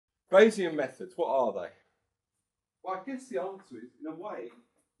Bayesian methods, what are they? Well, I guess the answer is, in a way,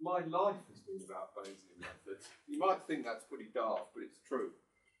 my life has been about Bayesian methods. You might think that's pretty daft, but it's true.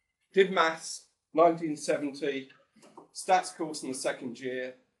 Did maths, 1970, stats course in the second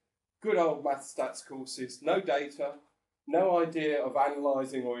year, good old maths stats courses, no data, no idea of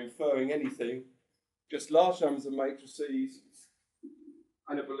analysing or inferring anything, just large numbers of matrices,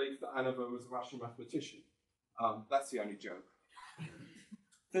 and a belief that Hanover was a rational mathematician. That's the only joke.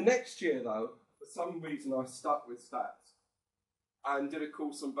 The next year, though, for some reason I stuck with stats and did a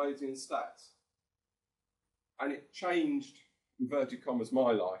course on Bayesian stats. And it changed, inverted commas,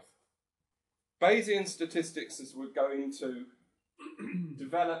 my life. Bayesian statistics, as we're going to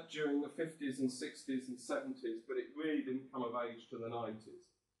develop during the 50s and 60s and 70s, but it really didn't come of age to the 90s.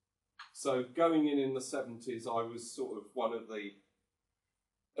 So going in the 70s, I was sort of one of the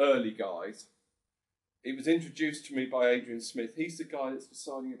early guys. It was introduced to me by Adrian Smith. He's the guy that's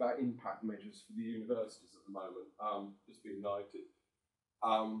deciding about impact measures for the universities at the moment, just being knighted.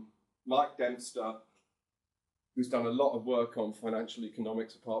 Mike Dempster, who's done a lot of work on financial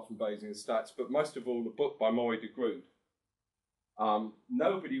economics apart from Bayesian stats, but most of all the book by Maury de Groot.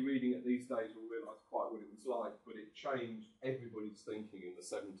 Nobody reading it these days will realise quite what it was like, but it changed everybody's thinking in the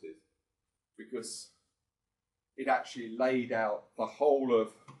 70s because it actually laid out the whole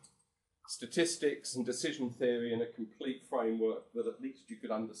of statistics and decision theory in a complete framework that at least you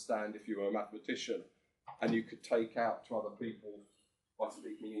could understand if you were a mathematician and you could take out to other people by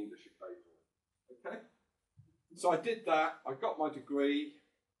speaking English occasionally. Okay? So I did that, I got my degree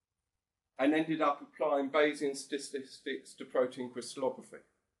and ended up applying Bayesian statistics to protein crystallography.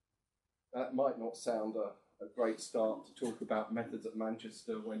 That might not sound a great start to talk about methods at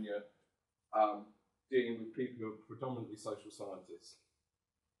Manchester when you're dealing with people who are predominantly social scientists.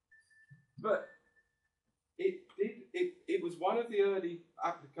 But it was one of the early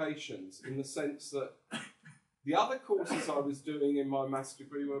applications in the sense that the other courses I was doing in my maths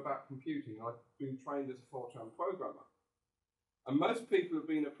degree were about computing. I'd been trained as a Fortran programmer. And most people have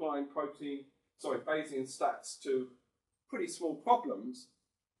been applying Bayesian stats to pretty small problems.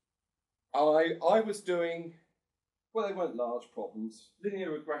 I was doing, well, they weren't large problems,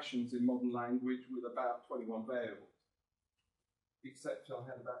 linear regressions in modern language with about 21 variables. Except I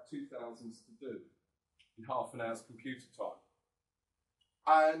had about 2,000 to do in half an hour's computer time.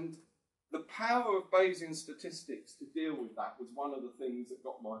 And the power of Bayesian statistics to deal with that was one of the things that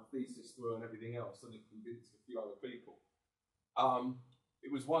got my thesis through and everything else, and it convinced a few other people.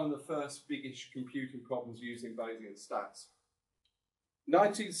 It was one of the first biggish computing problems using Bayesian stats.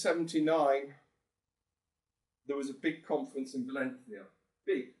 1979, there was a big conference in Valencia.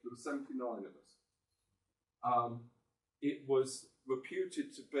 Big, there were 79 of us. It was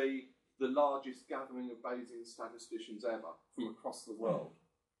reputed to be the largest gathering of Bayesian statisticians ever from across the world.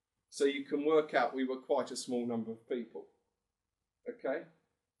 So you can work out we were quite a small number of people. Okay?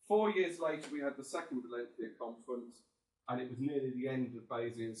 4 years later, we had the second Valencia conference, and it was nearly the end of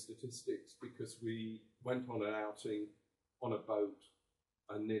Bayesian statistics because we went on an outing on a boat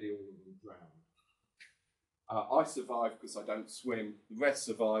and nearly all of them drowned. I survived because I don't swim. The rest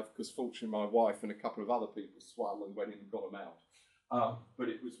survived because fortunately my wife and a couple of other people swam and went in and got them out. But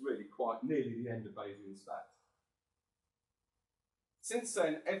it was really quite nearly the end of Bayesian stats. Since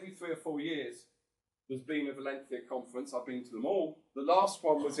then, every 3 or 4 years, there's been a Valencia conference. I've been to them all. The last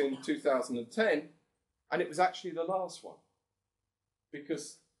one was in 2010, and it was actually the last one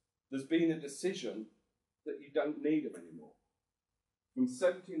because there's been a decision that you don't need them anymore. From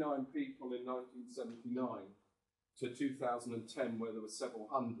 79 people in 1979 to 2010, where there were several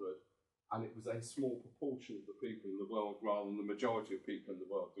hundred, and it was a small proportion of the people in the world rather than the majority of people in the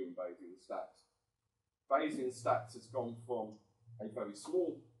world doing Bayesian stats. Bayesian stats has gone from a very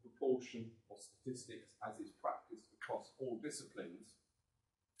small proportion of statistics as is practiced across all disciplines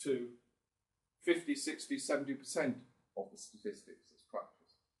to 50, 60, 70% of the statistics that's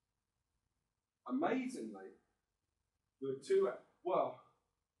practiced. Amazingly, there were two,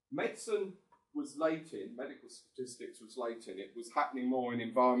 medicine was late in, medical statistics was late in. It was happening more in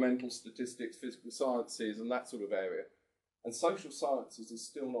environmental statistics, physical sciences, and that sort of area. And social sciences is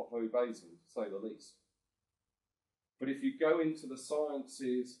still not very Bayesian, to say the least. But if you go into the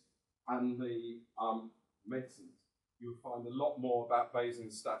sciences and the medicines, you'll find a lot more about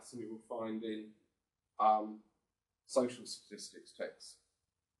Bayesian stats than you will find in social statistics texts.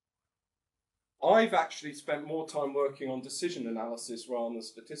 I've actually spent more time working on decision analysis rather than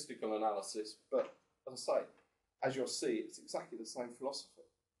statistical analysis, but as I say, as you'll see, it's exactly the same philosophy.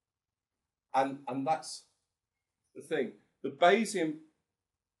 And that's the thing. The Bayesian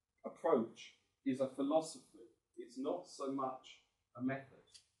approach is a philosophy. It's not so much a method.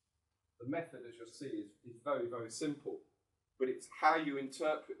 The method, as you'll see, is very, very simple. But it's how you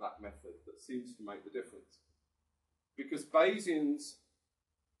interpret that method that seems to make the difference. Because Bayesians,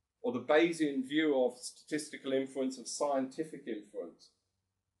 or the Bayesian view of statistical inference, of scientific inference,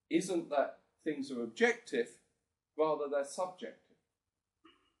 isn't that things are objective, rather they're subjective.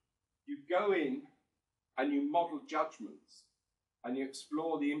 You go in and you model judgments, and you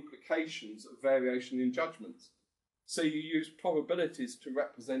explore the implications of variation in judgments. So you use probabilities to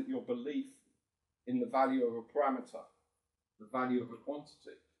represent your belief in the value of a parameter, the value of a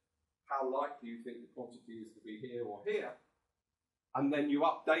quantity, how likely you think the quantity is to be here or here, and then you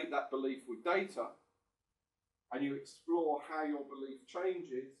update that belief with data, and you explore how your belief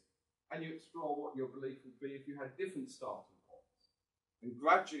changes, and you explore what your belief would be if you had different starting points. And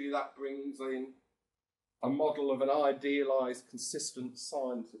gradually that brings in a model of an idealized, consistent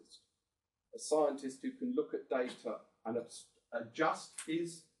scientist, a scientist who can look at data and adjust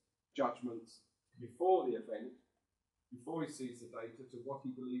his judgments before the event, before he sees the data, to what he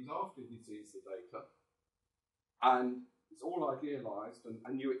believes after he sees the data. And it's all idealized,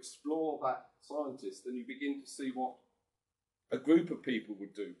 and you explore that scientist and you begin to see what a group of people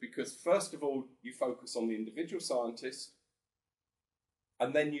would do. Because first of all, you focus on the individual scientist,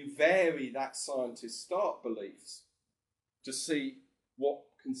 and then you vary that scientist's start beliefs to see what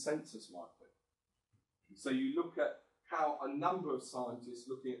consensus might be. So you look at how a number of scientists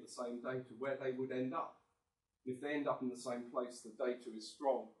looking at the same data, where they would end up. If they end up in the same place, the data is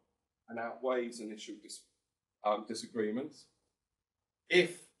strong and outweighs initial disagreements.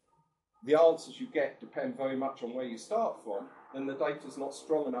 If the answers you get depend very much on where you start from, then the data is not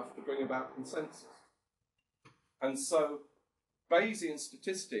strong enough to bring about consensus. And so Bayesian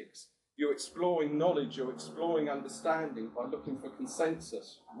statistics, you're exploring knowledge, you're exploring understanding by looking for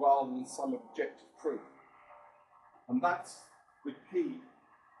consensus rather than some objective proof. And that's the key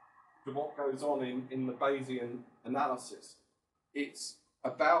to what goes on in the Bayesian analysis. It's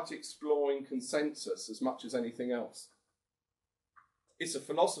about exploring consensus as much as anything else. It's a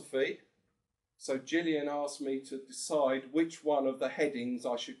philosophy, so Gillian asked me to decide which one of the headings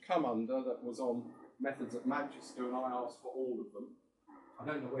I should come under that was on methods at Manchester, and I asked for all of them. I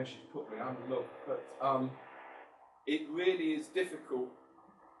don't know where she's put me, I haven't looked, but it really is difficult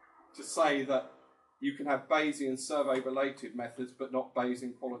to say that you can have Bayesian survey-related methods, but not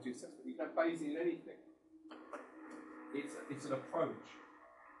Bayesian quality assessment. You can have Bayesian anything. It's an approach.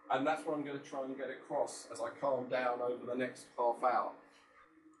 And that's what I'm going to try and get across as I calm down over the next half hour.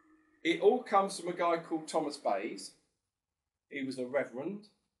 It all comes from a guy called Thomas Bayes. He was a reverend.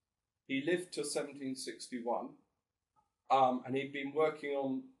 He lived till 1761. And he'd been working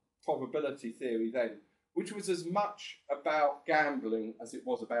on probability theory then, which was as much about gambling as it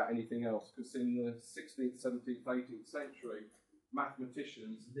was about anything else, because in the 16th, 17th, 18th century,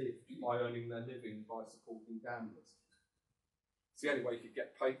 mathematicians lived by earning their living by supporting gamblers. It's the only way you could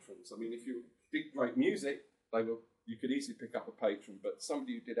get patrons. I mean, if you did great music, you could easily pick up a patron, but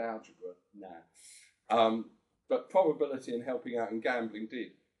somebody who did algebra, nah. But probability and helping out in gambling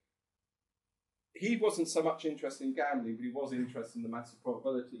did. He wasn't so much interested in gambling, but he was interested in the maths of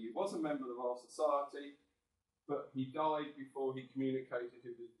probability. He was a member of the Royal Society, but he died before he communicated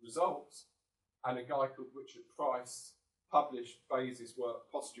his results, and a guy called Richard Price published Bayes' work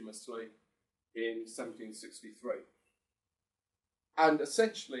posthumously in 1763. And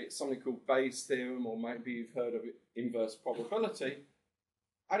essentially, it's something called Bayes' theorem, or maybe you've heard of it, inverse probability,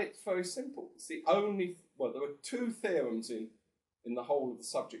 and it's very simple. It's the only, well, there are two theorems in the whole of the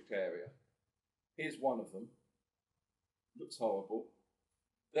subject area. Here's one of them. Looks horrible.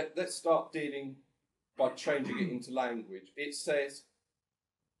 Let's start dealing by changing it into language. It says,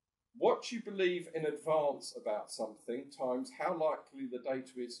 what you believe in advance about something times how likely the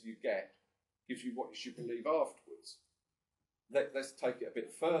data is you get gives you what you should believe afterwards. Let's take it a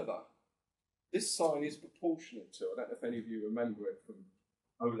bit further. This sign is proportionate to, I don't know if any of you remember it from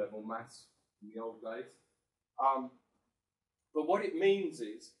O-level maths in the old days. But what it means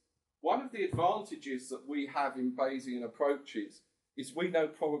is, one of the advantages that we have in Bayesian approaches is we know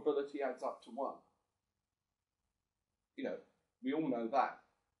probability adds up to 1. You know, we all know that.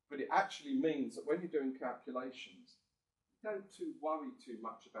 But it actually means that when you're doing calculations, you don't worry too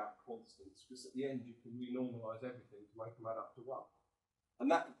much about constants, because at the end you can renormalise everything to make them add up to 1. And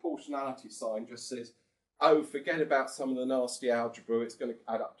that proportionality sign just says, oh, forget about some of the nasty algebra, it's going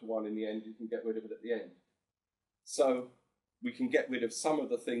to add up to 1 in the end, you can get rid of it at the end. So we can get rid of some of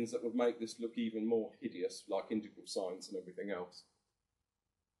the things that would make this look even more hideous, like integral signs and everything else.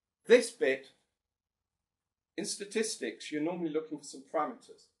 This bit, in statistics, you're normally looking for some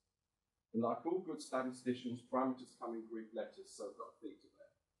parameters. And like all good statisticians, parameters come in Greek letters, so I've got theta there.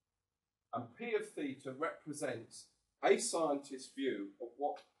 And P of theta represents a scientist's view of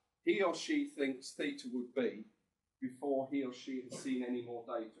what he or she thinks theta would be before he or she has seen any more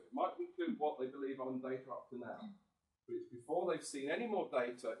data. It might include what they believe on data up to now, but it's before they've seen any more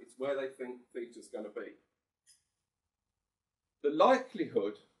data, it's where they think theta's going to be. The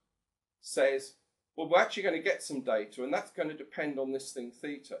likelihood says, well, we're actually going to get some data, and that's going to depend on this thing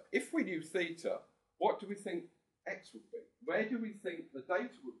theta. If we knew theta, what do we think x would be? Where do we think the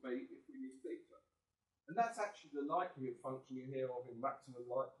data would be if we knew theta? And that's actually the likelihood function you hear of in maximum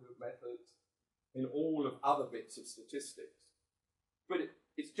likelihood methods, in all of other bits of statistics. But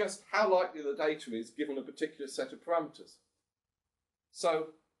it's just how likely the data is given a particular set of parameters. So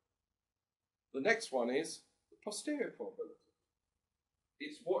the next one is the posterior probability.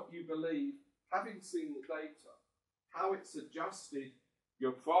 It's what you believe, having seen the data, how it's adjusted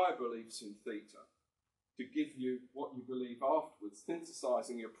your prior beliefs in theta to give you what you believe afterwards,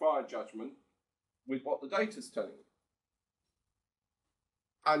 synthesizing your prior judgment with what the data's telling you.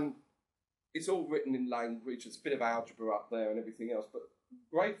 And it's all written in language, there's a bit of algebra up there and everything else, but the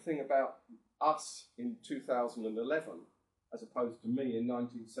great thing about us in 2011, as opposed to me in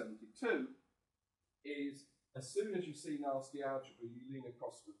 1972, is as soon as you see nasty algebra, you lean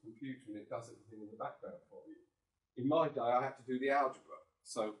across the computer and it does everything in the background for you. In my day, I had to do the algebra,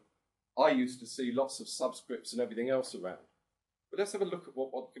 so I used to see lots of subscripts and everything else around. But let's have a look at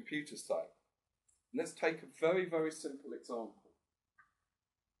what the computers say. And let's take a very, very simple example.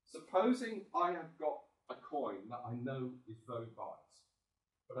 Supposing I have got a coin that I know is very biased,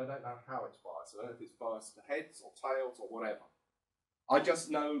 but I don't know how it's biased. I don't know if it's biased to heads or tails or whatever. I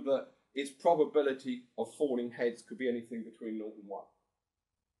just know that its probability of falling heads could be anything between 0 and 1.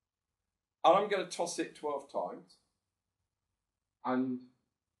 And I'm going to toss it 12 times. And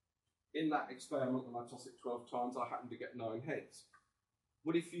in that experiment, when I toss it 12 times, I happen to get 9 heads.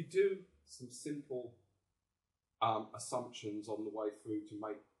 Well, if you do some simple assumptions on the way through to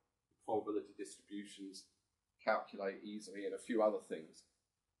make probability distributions calculate easily and a few other things.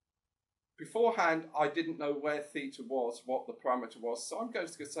 Beforehand, I didn't know where theta was, what the parameter was, so I'm going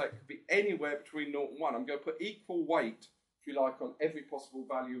to say it could be anywhere between 0 and 1. I'm going to put equal weight, if you like, on every possible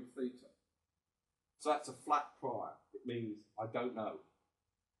value of theta. So that's a flat prior. It means I don't know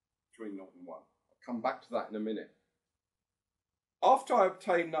between 0 and 1. I'll come back to that in a minute. After I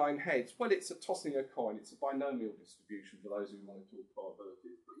obtain 9 heads, well, it's a tossing a coin. It's a binomial distribution for those who want to talk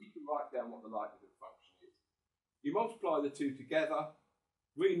probabilities. But you can write down what the likelihood function is. You multiply the two together,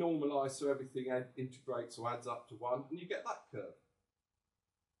 renormalize so everything integrates or adds up to 1, and you get that curve.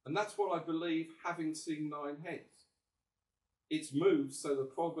 And that's what I believe, having seen 9 heads. It's moved so the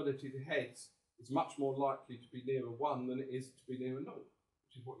probability of the heads is much more likely to be nearer 1 than it is to be nearer 0,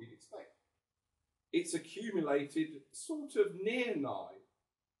 which is what you'd expect. It's accumulated sort of near 9,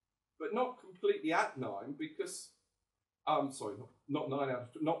 but not completely at 9 because, sorry, not 9 out of,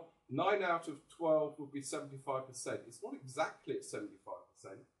 not 9 out of 12 would be 75%. It's not exactly at 75%,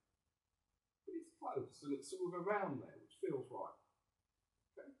 but it's close and it's sort of around there, which feels right.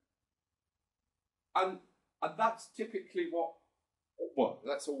 Okay. And that's typically what, well,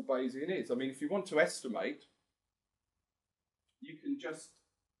 that's all Bayesian is. I mean, if you want to estimate, you can just,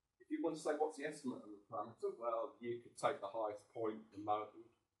 if you want to say what's the estimate of the parameter, well, you could take the highest point, the mode.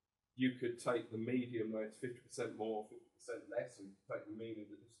 You could take the median where it's 50% more, 50% less, and you could take the mean of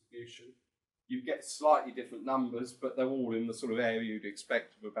the distribution. You get slightly different numbers, but they're all in the sort of area you'd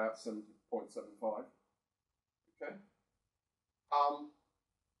expect of about 70.75. Okay?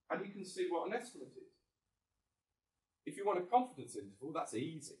 And you can see what an estimate is. If you want a confidence interval, that's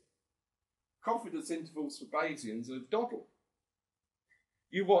easy. Confidence intervals for Bayesians are doddle.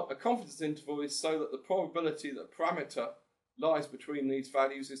 You want a confidence interval is so that the probability that a parameter lies between these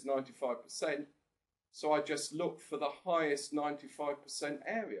values is 95%. So I just look for the highest 95%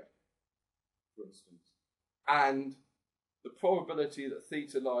 area, for instance. And the probability that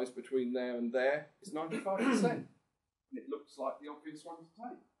theta lies between there and there is 95%. And it looks like the obvious one to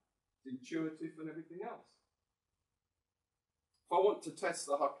take. It's intuitive and everything else. If I want to test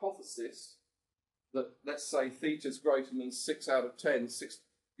the hypothesis that, let's say, theta is greater than 6 out of 10,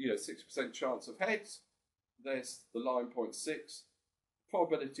 6% chance of heads, there's the line 0.6.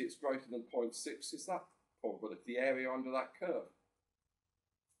 Probability it's greater than 0.6 is that probability, the area under that curve.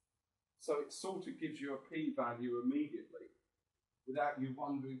 So it sort of gives you a p-value immediately without you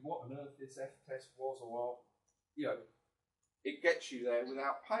wondering what on earth this f-test was or, it gets you there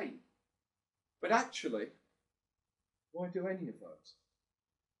without pain. But actually, why do any of those?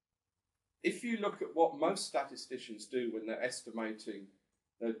 If you look at what most statisticians do when they're estimating,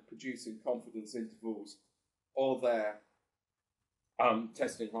 they're producing confidence intervals, or they're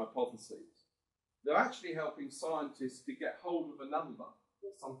testing hypotheses. They're actually helping scientists to get hold of a number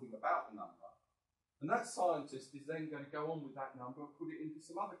or something about a number, and that scientist is then going to go on with that number and put it into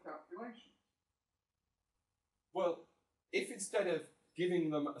some other calculations. Well, if instead of giving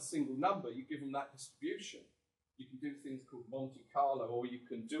them a single number, you give them that distribution, you can do things called Monte Carlo, or you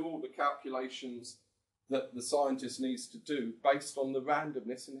can do all the calculations that the scientist needs to do based on the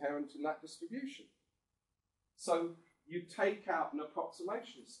randomness inherent in that distribution. So you take out an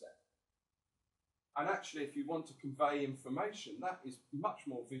approximation step. And actually, if you want to convey information, that is much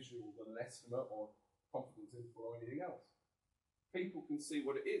more visual than an estimate or confidence interval or anything else. People can see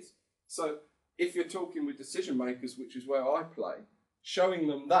what it is. So if you're talking with decision makers, which is where I play, showing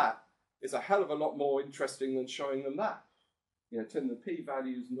them that is a hell of a lot more interesting than showing them that. You know, telling the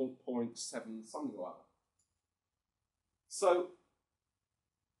p-value is 0.7, something like that. So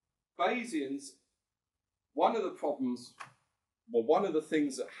Bayesians, one of the problems, well, one of the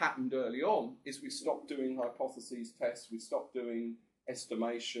things that happened early on is we stopped doing hypotheses tests, we stopped doing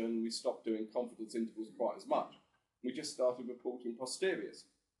estimation, we stopped doing confidence intervals quite as much. We just started reporting posteriors,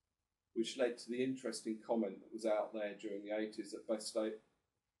 which led to the interesting comment that was out there during the 80s that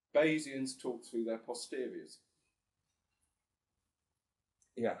Bayesians talk through their posteriors.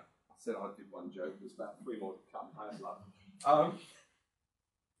 Yeah, I said I did one joke, there's about 3 more to come, I have luck.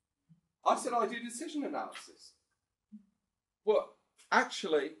 I said I do decision analysis. Well,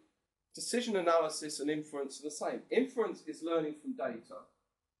 actually, decision analysis and inference are the same. Inference is learning from data.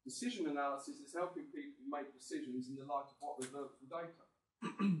 Decision analysis is helping people make decisions in the light of what they've learned from data.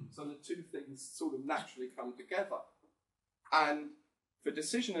 So the two things sort of naturally come together. And for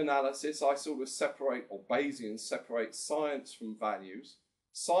decision analysis, I sort of separate, or Bayesian separates science from values.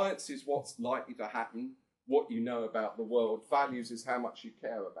 Science is what's likely to happen, what you know about the world. Values is how much you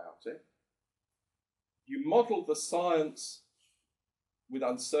care about it. You model the science with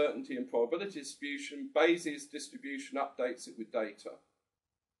uncertainty and probability distribution. Bayes' distribution updates it with data.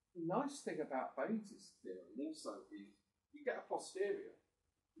 The nice thing about Bayes' theorem also is you get a posterior.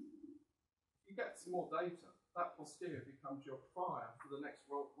 You get some more data. That posterior becomes your prior for the next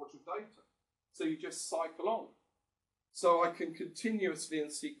watch of data. So you just cycle on. So I can continuously and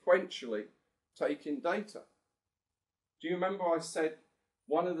sequentially take in data. Do you remember I said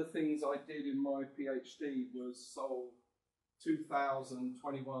one of the things I did in my PhD was solve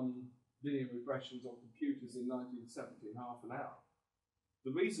 2021 linear regressions on computers in 1970 in half an hour?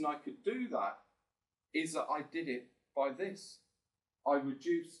 The reason I could do that is that I did it by this. I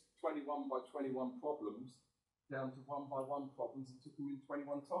reduced 21 by 21 problems down to 1 by 1 problems and took them in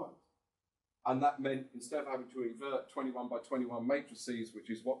 21 times. And that meant instead of having to invert 21 by 21 matrices, which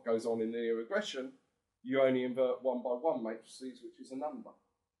is what goes on in linear regression, you only invert 1 by 1 matrices, which is a number.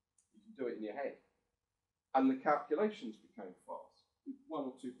 You can do it in your head. And the calculations became fast, with 1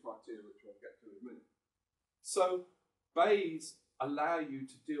 or 2 criteria, which I'll get to in a minute. So Bayes allow you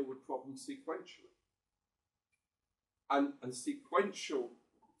to deal with problems sequentially. And sequential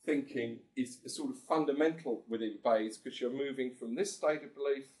thinking is sort of fundamental within Bayes, because you're moving from this state of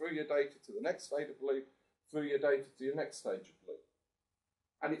belief through your data to the next state of belief, through your data to your next stage of belief.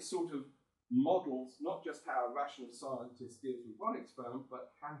 And it sort of models not just how a rational scientist deals with one experiment,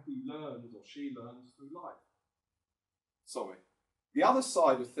 but how he learns or she learns through life. Sorry. The other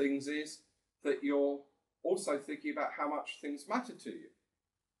side of things is that you're also thinking about how much things matter to you.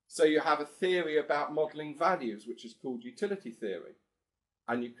 So you have a theory about modelling values, which is called utility theory.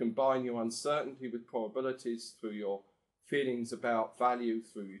 And you combine your uncertainty with probabilities through your feelings about value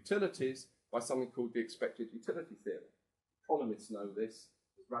through utilities by something called the expected utility theory. Economists know this,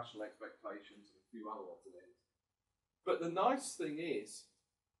 there's rational expectations and a few other odds and ends. But the nice thing is,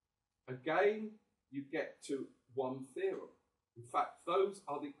 again, you get to one theorem. In fact, those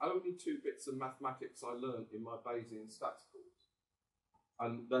are the only 2 bits of mathematics I learned in my Bayesian statisticals.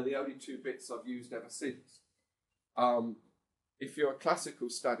 And they're the only 2 bits I've used ever since. If you're a classical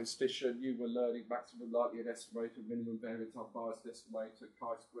statistician, you were learning maximum likelihood estimator, minimum variance unbiased estimator,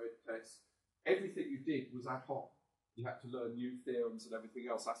 chi-squared tests. Everything you did was ad hoc. You had to learn new theorems and everything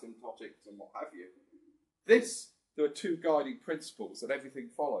else, asymptotics and what have you. There are 2 guiding principles and everything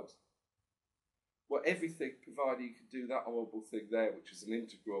follows. Well, everything, provided you can do that horrible thing there, which is an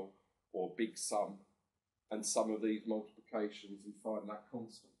integral or big sum, and some of these multiplications and find that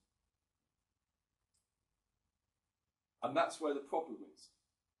constant. And that's where the problem is.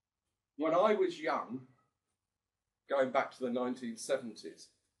 When I was young, going back to the 1970s,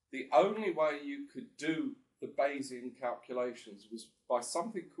 the only way you could do the Bayesian calculations was by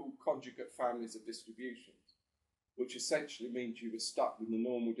something called conjugate families of distributions, which essentially means you were stuck with the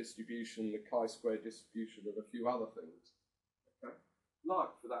normal distribution, the chi-square distribution, and a few other things. Okay? like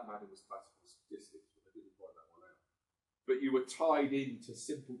for that matter was classical statistics, but I didn't quite that one out. But you were tied into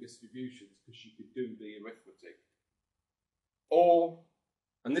simple distributions because you could do the arithmetic. Or,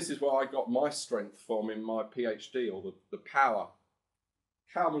 and this is where I got my strength from in my PhD, or the power.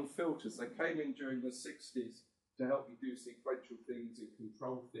 Kalman filters, they came in during the 60s to help you do sequential things in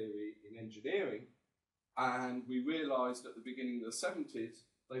control theory in engineering. And we realised at the beginning of the 70s,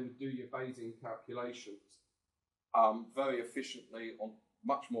 they would do your Bayesian calculations very efficiently on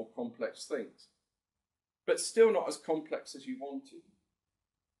much more complex things. But still not as complex as you wanted.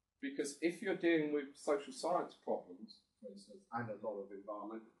 Because if you're dealing with social science problems, for instance, and a lot of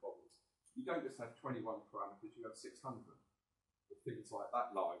environmental problems, you don't just have 21 parameters, you have 600. With things like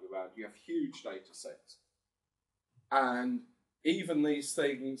that lying around, you have huge data sets. And even these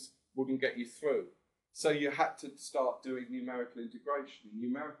things wouldn't get you through. So you had to start doing numerical integration.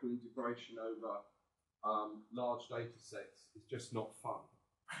 Numerical integration over large data sets is just not fun.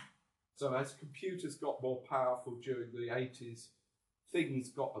 So as computers got more powerful during the 80s, things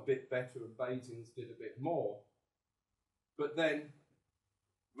got a bit better and Bayesians did a bit more. But then,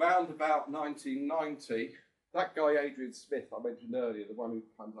 round about 1990, that guy Adrian Smith I mentioned earlier, the one who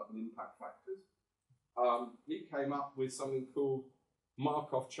comes up with impact factors, he came up with something called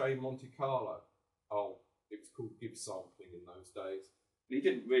Markov chain Monte Carlo. Oh, it was called Gibbs sampling in those days. But he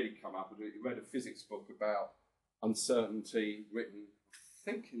didn't really come up with it. He read a physics book about uncertainty written, I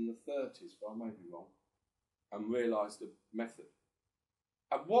think, in the 30s, but I may be wrong, and realised a method.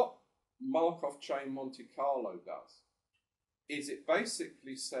 And what Markov chain Monte Carlo does is it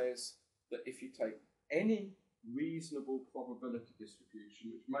basically says that if you take any reasonable probability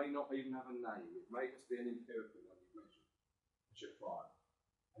distribution, which may not even have a name, it may just be an empirical one you measure, which you apply,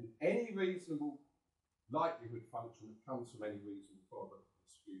 and any reasonable likelihood function that comes from any reasonable probability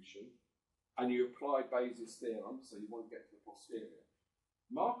distribution, and you apply Bayes' theorem, so you want to get to the posterior,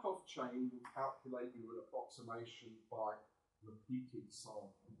 Markov chain will calculate you an approximation by repeated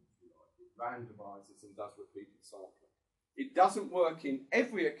sampling, if you like. It randomizes and does repeated sampling. It doesn't work in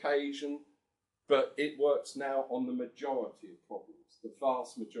every occasion, but it works now on the majority of problems, the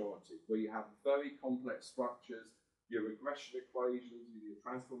vast majority, where you have very complex structures, your regression equations, your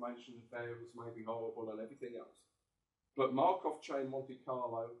transformation of variables may be horrible and everything else. But Markov chain Monte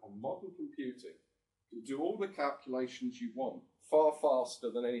Carlo on modern computing can do all the calculations you want far faster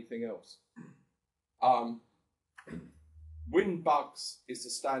than anything else. WinBugs is the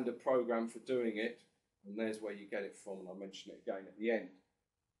standard program for doing it, and there's where you get it from, and I'll mention it again at the end.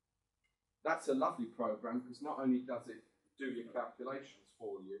 That's a lovely program because not only does it do your calculations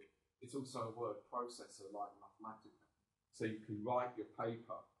for you, it's also a word processor like Mathematica. So you can write your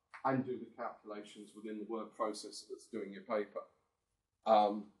paper and do the calculations within the word processor that's doing your paper.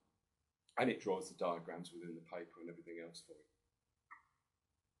 And it draws the diagrams within the paper and everything else for you.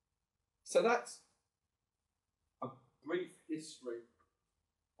 So that's a brief history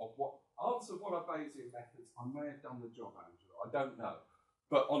of what are Bayesian methods. I may have done the job, Angela, I don't know.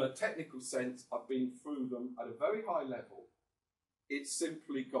 But on a technical sense, I've been through them at a very high level. It's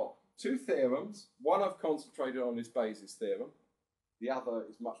simply got two theorems. One I've concentrated on is Bayes' theorem. The other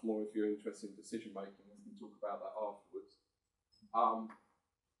is much more if you're interested in decision making. We can talk about that afterwards.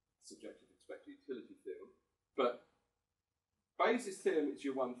 Subjective expected utility theorem. But Bayes' theorem is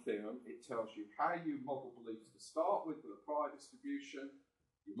your one theorem. It tells you how you model beliefs to start with a prior distribution.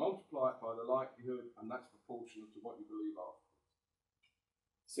 You multiply it by the likelihood, and that's proportional to what you believe afterwards.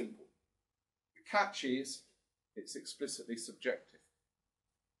 Simple. The catch is it's explicitly subjective.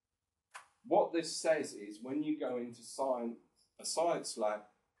 What this says is when you go into a science lab,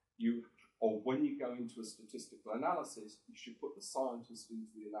 or when you go into a statistical analysis, you should put the scientist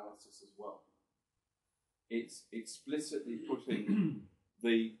into the analysis as well. It's explicitly putting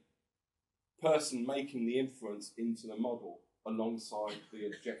the person making the inference into the model alongside the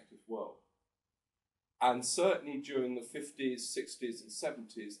objective world. And certainly during the 50s, 60s, and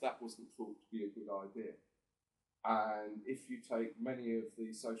 70s, that wasn't thought to be a good idea. And if you take many of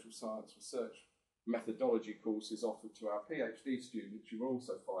the social science research methodology courses offered to our PhD students, you will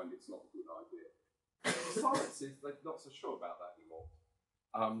also find it's not a good idea. The sciences, they're not so sure about that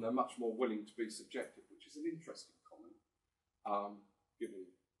anymore. They're much more willing to be subjective, which is an interesting comment, given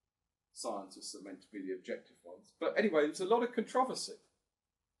scientists are meant to be the objective ones. But anyway, there's a lot of controversy.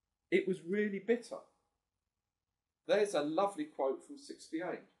 It was really bitter. There's a lovely quote from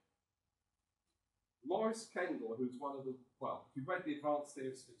 '68. Maurice Kendall, who's one of the, well, if you read the Advanced Theory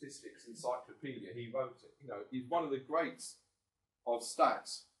of Statistics Encyclopedia, he wrote it. You know, he's one of the greats of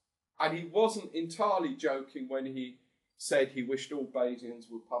stats. And he wasn't entirely joking when he said he wished all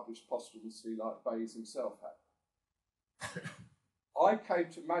Bayesians were published posthumously like Bayes himself had. I came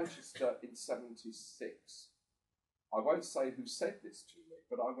to Manchester in '76. I won't say who said this to me,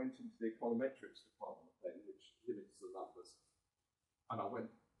 but I went into the econometrics department then, which limits the numbers. And I went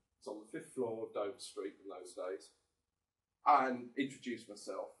on the 5th floor of Dover Street in those days and introduced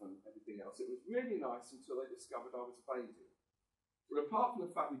myself and everything else. It was really nice until they discovered I was Bayesian. But apart from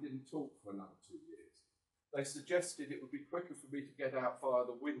the fact we didn't talk for another 2 years, they suggested it would be quicker for me to get out via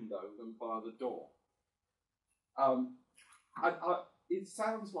the window than via the door. It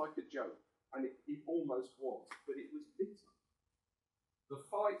sounds like a joke, and it almost was, but it was bitter. The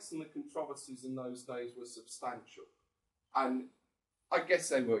fights and the controversies in those days were substantial. And I guess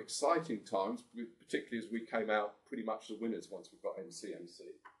they were exciting times, particularly as we came out pretty much the winners once we got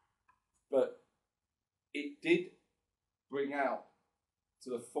MCMC. But it did bring out to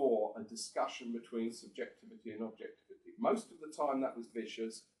the fore a discussion between subjectivity and objectivity. Most of the time that was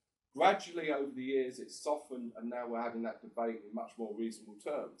vicious. Gradually over the years it softened, and now we're having that debate in much more reasonable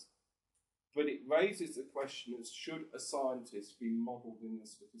terms. But it raises the question as should a scientist be modelled in the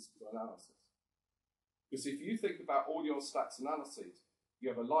statistical analysis? Because if you think about all your stats analyses, you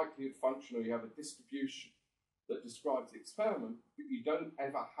have a likelihood function or you have a distribution that describes the experiment, but you don't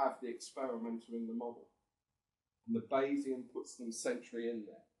ever have the experimenter in the model. And the Bayesian puts them centrally in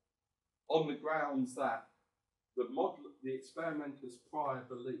there, on the grounds that the experimenter's prior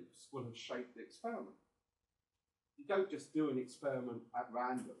beliefs will have shaped the experiment. You don't just do an experiment at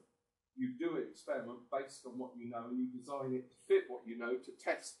random. You do an experiment based on what you know, and you design it to fit what you know to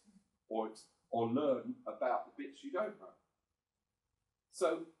test or learn about the bits you don't know.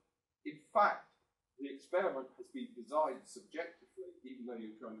 So, in fact, the experiment has been designed subjectively, even though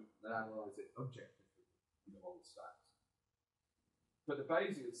you're trying to analyse it objectively in the wrong stats. But the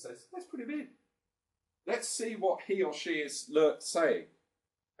Bayesian says, let's put him in. Let's see what he or she is saying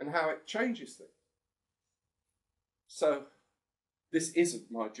and how it changes things. So, this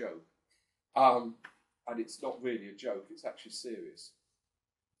isn't my joke. And it's not really a joke, it's actually serious.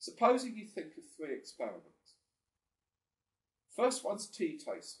 Supposing you think of 3 experiments. First one's tea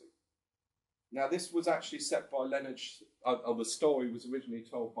tasting. Now, this was actually set by Leonard, the story was originally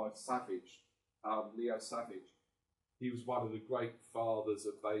told by Savage, Leo Savage. He was one of the great fathers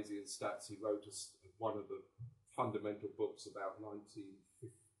of Bayesian stats. He wrote one of the fundamental books about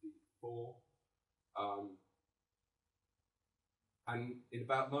 1954. And in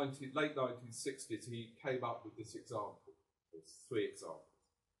about late 1960s, he came up with this example. There's 3 examples.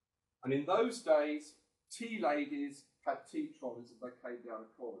 And in those days, tea ladies had tea trolleys as they came down a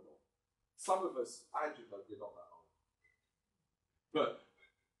corridor. Some of us, Angela, you're not that old.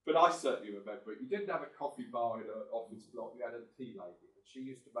 But I certainly remember it. You didn't have a coffee bar in an office block, you had a tea lady. And she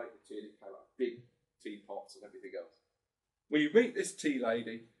used to make the tea, and it came out big teapots and everything else. Well, you meet this tea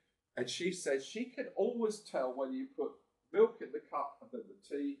lady, and she says she can always tell whether you put milk in the cup and then the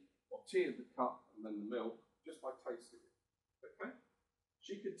tea, or tea in the cup and then the milk, just by tasting it. Okay?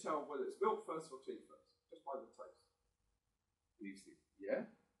 She can tell whether it's milk first or tea first, just by the taste. And you think, yeah?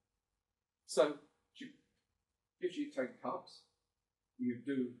 So she gives you 10 cups. You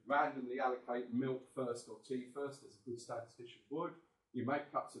do randomly allocate milk first or tea first, as a good statistician would. You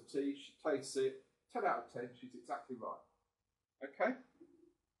make cups of tea, she tastes it. 10 out of 10, she's exactly right. Okay?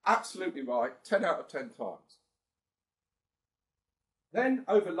 Absolutely right, 10 out of 10 times. Then,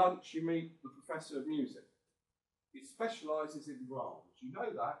 over lunch, you meet the professor of music. He specialises in Brahms. You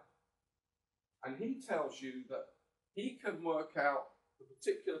know that. And he tells you that he can work out the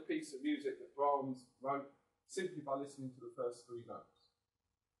particular piece of music that Brahms wrote simply by listening to the first 3 notes.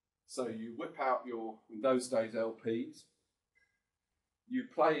 So you whip out your, in those days, LPs. You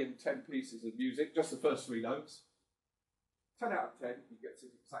play him 10 pieces of music, just the first 3 notes. 10 out of 10, he gets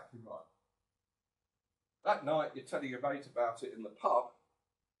it exactly right. That night, you're telling your mate about it in the pub,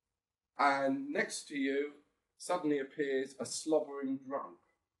 and next to you suddenly appears a slobbering drunk,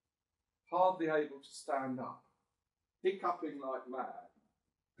 hardly able to stand up, hiccuping like mad,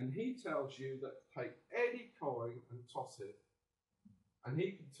 and he tells you that take any coin and toss it, and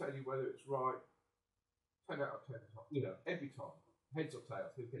he can tell you whether it's right 10 out of 10 times, you know, every time, heads or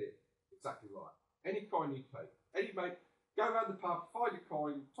tails, he'll get it exactly right. Any coin you take, any mate, go around the pub, find a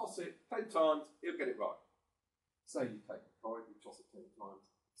coin, toss it 10 times, he'll get it right. Say you take a coin, you toss it 10 times,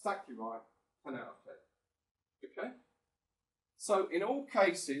 exactly right, 10 out of 10. Okay? So in all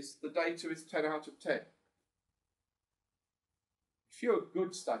cases, the data is 10 out of 10. If you're a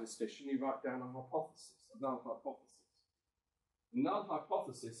good statistician, you write down a hypothesis, a null hypothesis. The null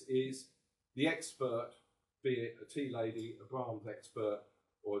hypothesis is the expert, be it a tea lady, a Brahms expert,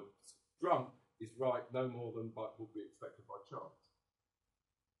 or a drunk, is right no more than would be expected by chance.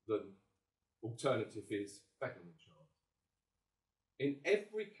 The alternative is better than chance. In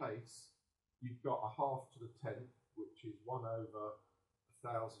every case, you've got a half to the 10th, which is 1 over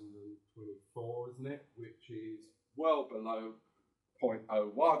 1024, isn't it? Which is well below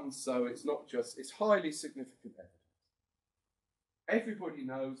 0.01, so it's not just, it's highly significant evidence. Everybody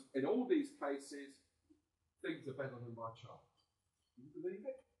knows, in all these cases, things are better than by chance. Do you believe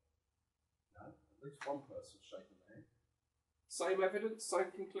it? No, at least one person's shaking their head. Same evidence,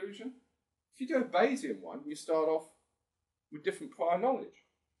 same conclusion. If you do a Bayesian one, you start off with different prior knowledge.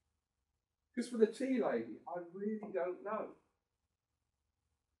 Because for the tea lady, I really don't know.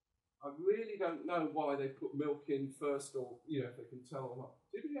 I really don't know why they put milk in first, or, you know, if they can tell or not.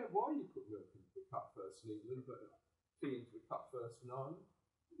 Did you know why you put milk into the cup first in England, but tea into the cup first in Ireland?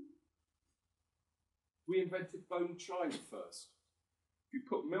 We invented bone china first. If you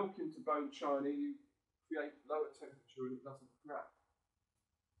put milk into bone china, you create lower temperature and it doesn't crack.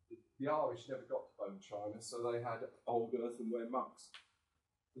 The Irish never got to bone china, so they had old earthenware mugs.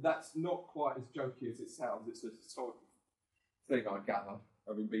 But that's not quite as jokey as it sounds. It's a historical thing, I gather,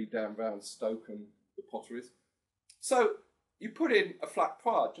 having been down around Stoke and the potteries. So you put in a flat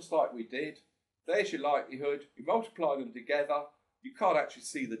prior, just like we did. There's your likelihood. You multiply them together. You can't actually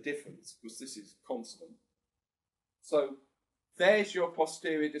see the difference because this is constant. So there's your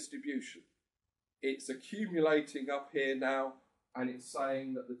posterior distribution. It's accumulating up here now, and it's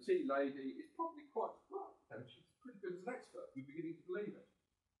saying that the tea lady is probably quite, well, she's pretty good as an expert. We're beginning to believe it.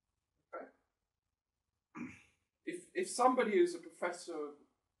 Okay? If somebody who's a professor of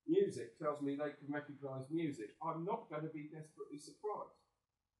music tells me they can recognise music, I'm not going to be desperately surprised.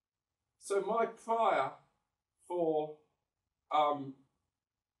 So my prior for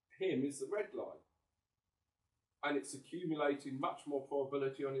him is the red line. And it's accumulating much more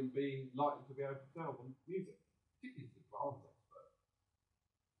probability on him being likely to be able to tell than music, particularly the drama expert.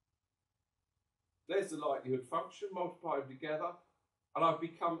 There's the likelihood function, multiply them together, and I've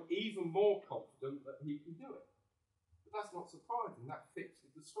become even more confident that he can do it. But that's not surprising, that fits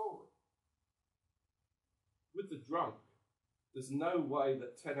with the story. With the drunk, there's no way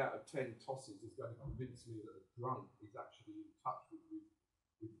that 10 out of 10 tosses is going to convince me that a drunk is actually in touch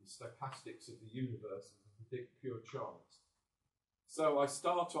with the stochastics of the universe and predict pure chance. So I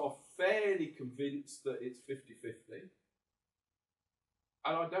start off fairly convinced that it's 50-50,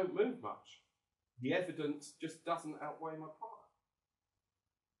 and I don't move much. The evidence just doesn't outweigh my prior.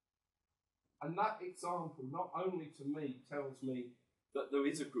 And that example, not only to me, tells me that there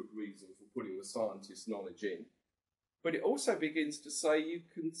is a good reason for putting the scientist's knowledge in, but it also begins to say you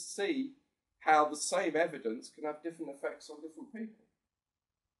can see how the same evidence can have different effects on different people.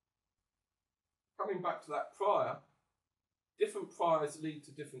 Coming back to that prior, different priors lead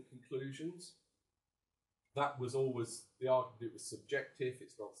to different conclusions. That was always the argument, it was subjective,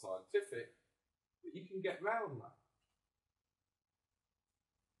 it's not scientific, but you can get round that.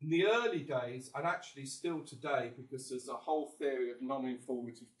 In the early days, and actually still today, because there's a whole theory of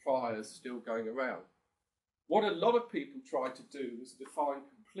non-informative priors still going around, what a lot of people tried to do was define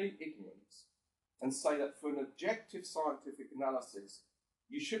complete ignorance and say that for an objective scientific analysis,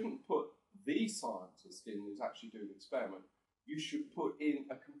 you shouldn't put the scientist in who's actually doing the experiment. You should put in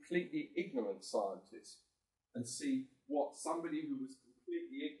a completely ignorant scientist and see what somebody who was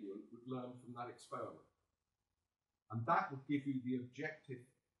completely ignorant would learn from that experiment. And that would give you the objective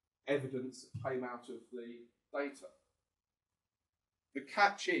evidence that came out of the data. The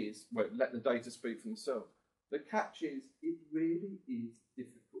catch is, well, let the data speak for themselves. The catch is, it really is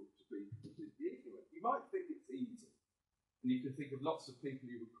difficult to be completely ignorant. You might think it's easy, and you can think of lots of people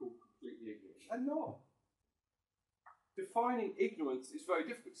you would call completely ignorant. And not. Defining ignorance is very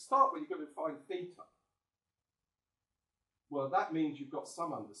difficult. Start when you're going to define theta. Well, that means you've got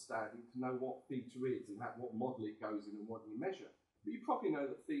some understanding to know what theta is and what model it goes in and what you measure. But you probably know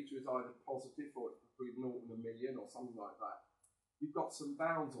that theta is either positive or it's between 0 and 1,000,000 or something like that. You've got some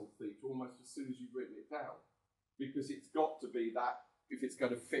bounds on theta almost as soon as you've written it down, because it's got to be that if it's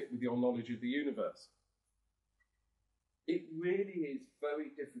going to fit with your knowledge of the universe. It really is very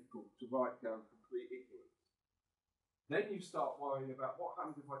difficult to write down complete ignorance. Then you start worrying about what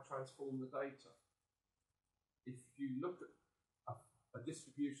happens if I transform the data. If you look at a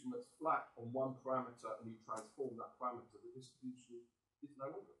distribution that's flat on one parameter and you transform that parameter, the distribution is no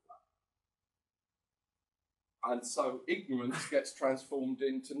longer flat. And so ignorance gets transformed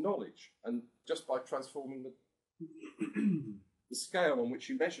into knowledge, and just by transforming the scale on which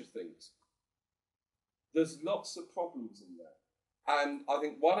you measure things. There's lots of problems in there. And I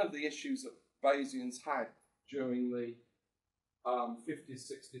think one of the issues that Bayesians had during the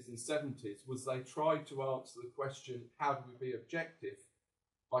 50s, 60s and 70s was they tried to answer the question, how do we be objective,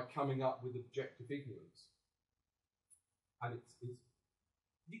 by coming up with objective ignorance. And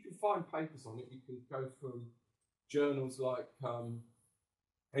find papers on it. You can go from journals like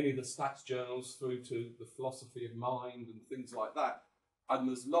any of the stats journals through to the philosophy of mind and things like that. And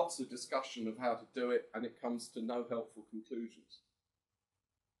there's lots of discussion of how to do it, and it comes to no helpful conclusions.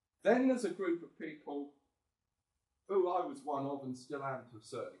 Then there's a group of people who I was one of and still am to a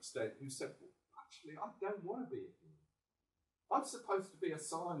certain extent, who said, well, actually, I don't want to be a human. I'm supposed to be a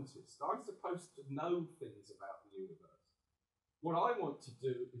scientist. I'm supposed to know things about the universe. What I want to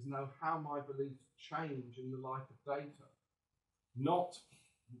do is know how my beliefs change in the light of data, not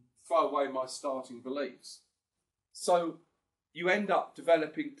throw away my starting beliefs. So you end up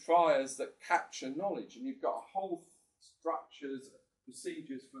developing priors that capture knowledge, and you've got a whole structures,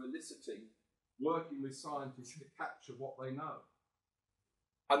 procedures for eliciting, working with scientists to capture what they know.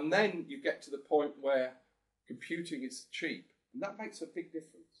 And then you get to the point where computing is cheap, and that makes a big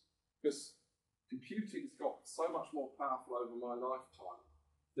difference, because computing's got so much more powerful over my lifetime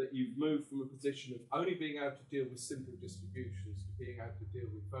that you've moved from a position of only being able to deal with simple distributions to being able to deal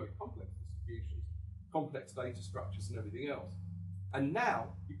with very complex distributions, complex data structures and everything else. And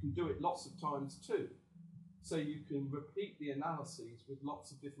now you can do it lots of times too. So you can repeat the analyses with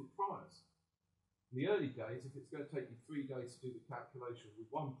lots of different priors. In the early days, if it's going to take you 3 days to do the calculation with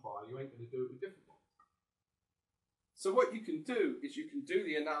one prior, you ain't going to do it with different ones. So what you can do is you can do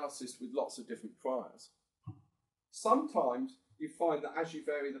the analysis with lots of different priors. Sometimes you find that as you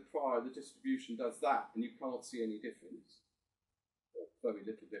vary the prior, the distribution does that, and you can't see any difference, or very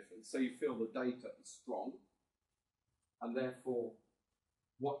little difference. So you feel the data is strong, and therefore,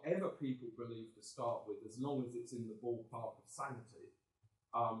 whatever people believe to start with, as long as it's in the ballpark of sanity,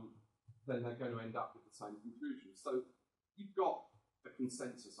 then they're going to end up with the same conclusion. So you've got a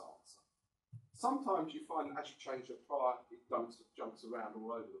consensus answer. Sometimes you find that as you change your prior, it jumps around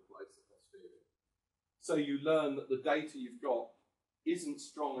all over the place across theory. So you learn that the data you've got isn't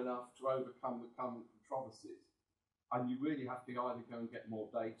strong enough to overcome the current controversies, and you really have to either go and get more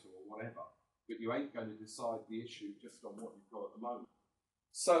data or whatever, but you ain't going to decide the issue just on what you've got at the moment.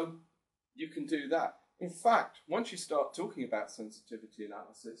 So you can do that. In fact, once you start talking about sensitivity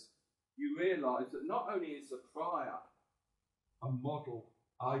analysis, you realise that not only is the prior a model,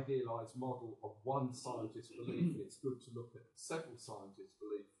 idealised model of one scientist's belief, and it's good to look at several scientists'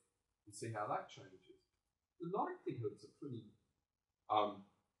 belief and see how that changes. The likelihoods are pretty,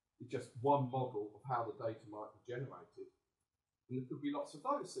 just one model of how the data might be generated. And there could be lots of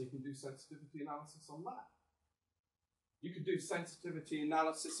those, so you can do sensitivity analysis on that. You can do sensitivity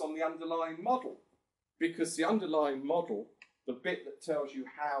analysis on the underlying model, because the underlying model, the bit that tells you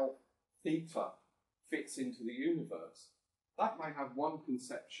how theta fits into the universe, that may have one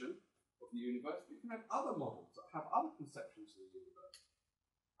conception of the universe, but you can have other models that have other conceptions of the universe.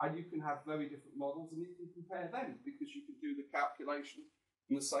 And you can have very different models, and you can compare them, because you can do the calculation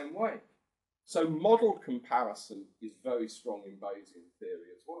in the same way. So model comparison is very strong in Bayesian theory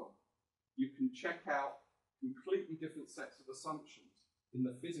as well. You can check out completely different sets of assumptions in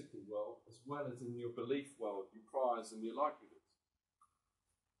the physical world as well as in your belief world, your priors and your likelihoods.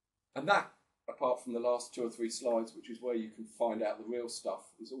 And that, apart from the last 2 or 3 slides, which is where you can find out the real stuff,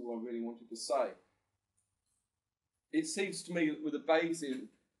 is all I really wanted to say. It seems to me that with a Bayesian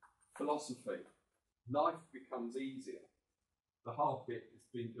philosophy, life becomes easier. The hard bit has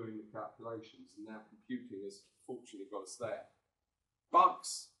been doing the calculations, and now computing has fortunately got us there.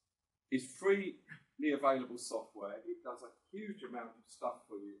 Bugs is freely available software. It does a huge amount of stuff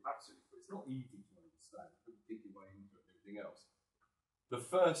for you, absolutely free. It's not easy to understand, but you dig your way into it and everything else.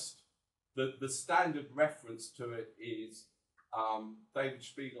 The standard reference to it is David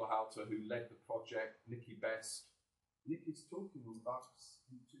Spiegelhalter, who led the project, Nikki Best. Nikki's talking on bugs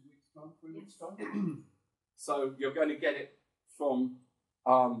in 2 weeks' time, 3 weeks' time. So you're going to get it from,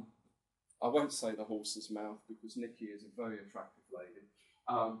 I won't say the horse's mouth, because Nikki is a very attractive lady.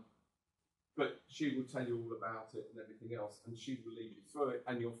 But she will tell you all about it and everything else, and she will lead you through it,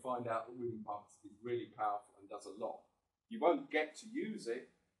 and you'll find out that Bugs is really powerful and does a lot. You won't get to use it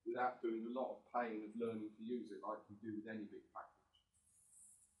without doing a lot of pain of learning to use it, like you do with any big package.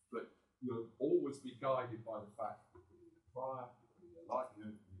 But you'll always be guided by the fact that you're in a prior, you're in a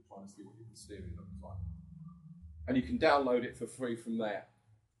likelihood, and you're trying to see what your hysteria looks like. And you can download it for free from there.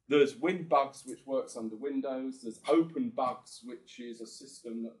 There's WinBugs, which works under Windows. There's OpenBugs, which is a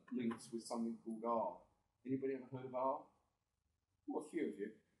system that links with something called R. Anybody ever heard of R? Well, a few of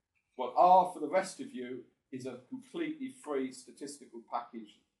you. Well, R, for the rest of you, is a completely free statistical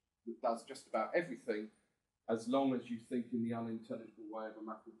package that does just about everything, as long as you think in the unintelligible way of a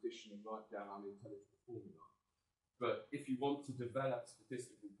mathematician and write down unintelligible formula. But if you want to develop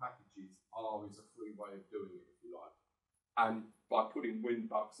statistical packages, R is a free way of doing it, if you like. And by putting wind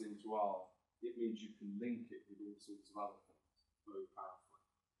bugs into R, it means you can link it with all sorts of other things very powerfully.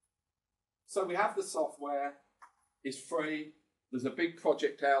 So we have the software, it's free, there's a big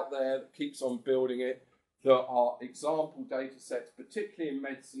project out there that keeps on building it. There are example data sets, particularly in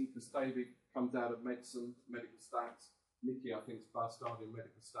medicine, because David comes out of medicine, medical stats. Nikki, I think, started in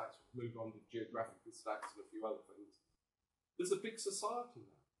medical stats, we'll move on to geographical stats and a few other things. There's a big society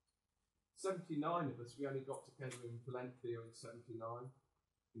now. 79 of us, we only got together in Valencia in 79.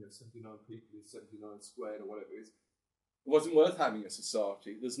 You know, 79 people is 79 squared or whatever it is. It wasn't worth having a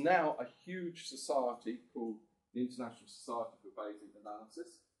society. There's now a huge society called the International Society for Bayesian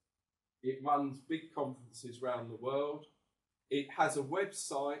Analysis. It runs big conferences around the world. It has a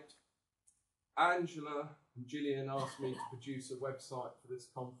website. Angela and Gillian asked me to produce a website for this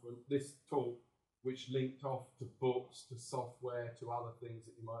conference, this talk, which linked off to books, to software, to other things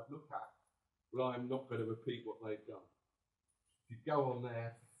that you might look at. Well, I'm not going to repeat what they've done. If you go on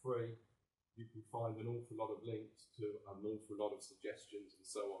there for free, you can find an awful lot of links to an awful lot of suggestions and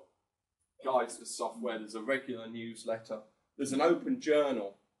so on. Guides to software, there's a regular newsletter. There's an open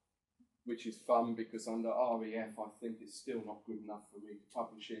journal, which is fun because under REF, I think it's still not good enough for me to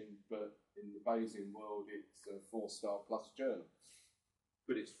publish in, but in the Bayesian world, it's a 4-star plus journal.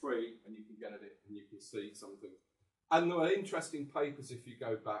 But it's free and you can get at it and you can see something. And there are interesting papers if you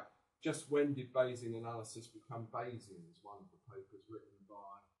go back. Just when did Bayesian analysis become Bayesian is one of the papers written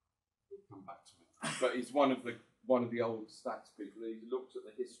by, we'll come back to it, but he's one of the old stats people. He looked at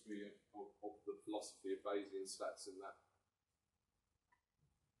the history of the philosophy of Bayesian stats in that.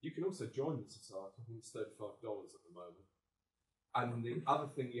 You can also join the society. I think it's $35 at the moment. And the other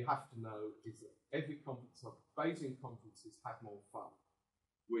thing you have to know is that every conference, Bayesian conferences have more fun.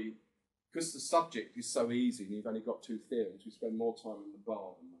 Because the subject is so easy and you've only got 2 theorems, we spend more time in the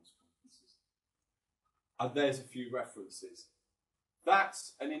bar than most conferences. And there's a few references.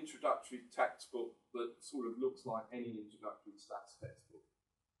 That's an introductory textbook that sort of looks like any introductory stats textbook.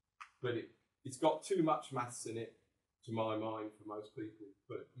 But it's got too much maths in it, to my mind, for most people.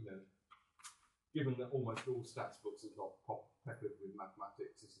 But, you know, given that almost all stats books have got peppered with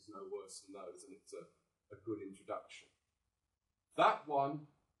mathematics, this is no worse than those, and it's a good introduction. That one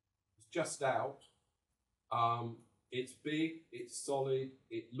is just out. It's big, it's solid,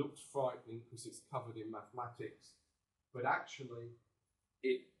 it looks frightening because it's covered in mathematics, but actually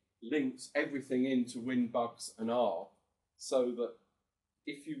it links everything into WinBugs and R, so that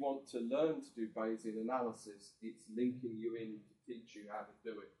if you want to learn to do Bayesian analysis, it's linking you in to teach you how to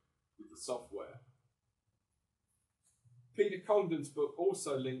do it with the software. Peter Condon's book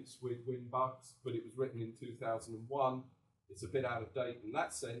also links with WinBugs, but it was written in 2001. It's a bit out of date in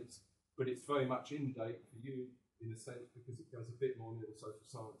that sense, but it's very much in date for you in a sense because it goes a bit more near the social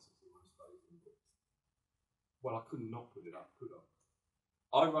sciences than most Bayesian books. Well, I couldn't not put it up, could I?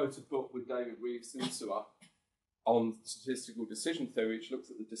 I wrote a book with David Reeves-Sinsua on statistical decision theory, which looks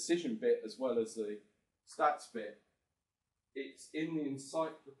at the decision bit as well as the stats bit. It's in the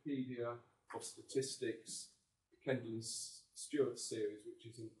Encyclopedia of Statistics, Kendall and Stewart series,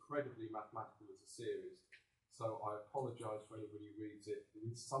 which is incredibly mathematical as a series. So I apologise for anybody who reads it.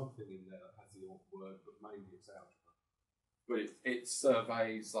 There is something in there that has the odd word, but mainly it's algebra. But it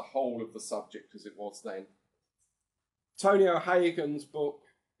surveys the whole of the subject as it was then. Tony O'Hagan's book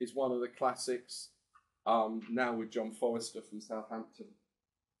is one of the classics, now with John Forrester from Southampton.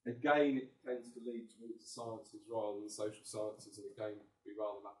 Again, it tends to lead towards the sciences rather than social sciences, and again, be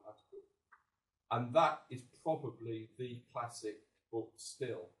rather mathematical. And that is probably the classic book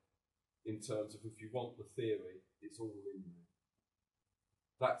still, in terms of if you want the theory, it's all in there.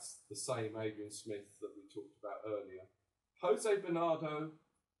 That's the same Adrian Smith that we talked about earlier. Jose Bernardo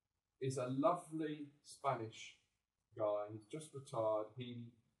is a lovely Spanish guy. He's just retired.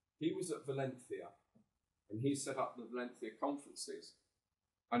 He was at Valencia, and he set up the Valencia conferences.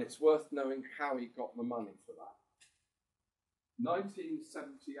 And it's worth knowing how he got the money for that.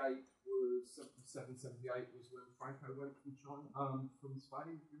 1978 was 77, 78 was when Franco went from China, from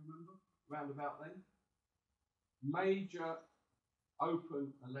Spain, if you remember, round about then. Major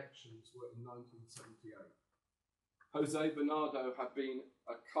open elections were in 1978. Jose Bernardo had been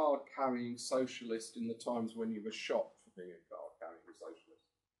a card-carrying socialist in the times when you were shot for being a card-carrying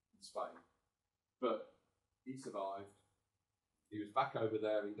socialist in Spain. But he survived. He was back over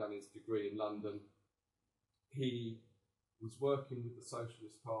there, he'd done his degree in London. He was working with the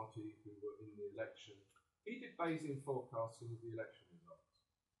Socialist Party who were in the election. He did Bayesian forecasting of the election results.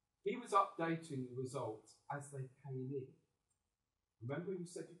 He was updating the results as they came in. Remember you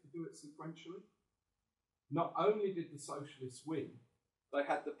said you could do it sequentially? Not only did the Socialists win, they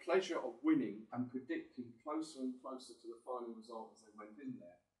had the pleasure of winning and predicting closer and closer to the final result as they went in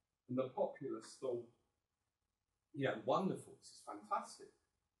there. And the populace thought, yeah, wonderful, this is fantastic.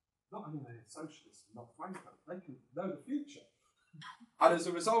 Not only are they socialists and not Franco, they can know the future. And as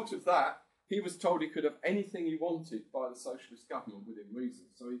a result of that, he was told he could have anything he wanted by the socialist government within reason.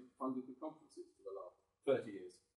 So he funded the conferences for the last 30 years.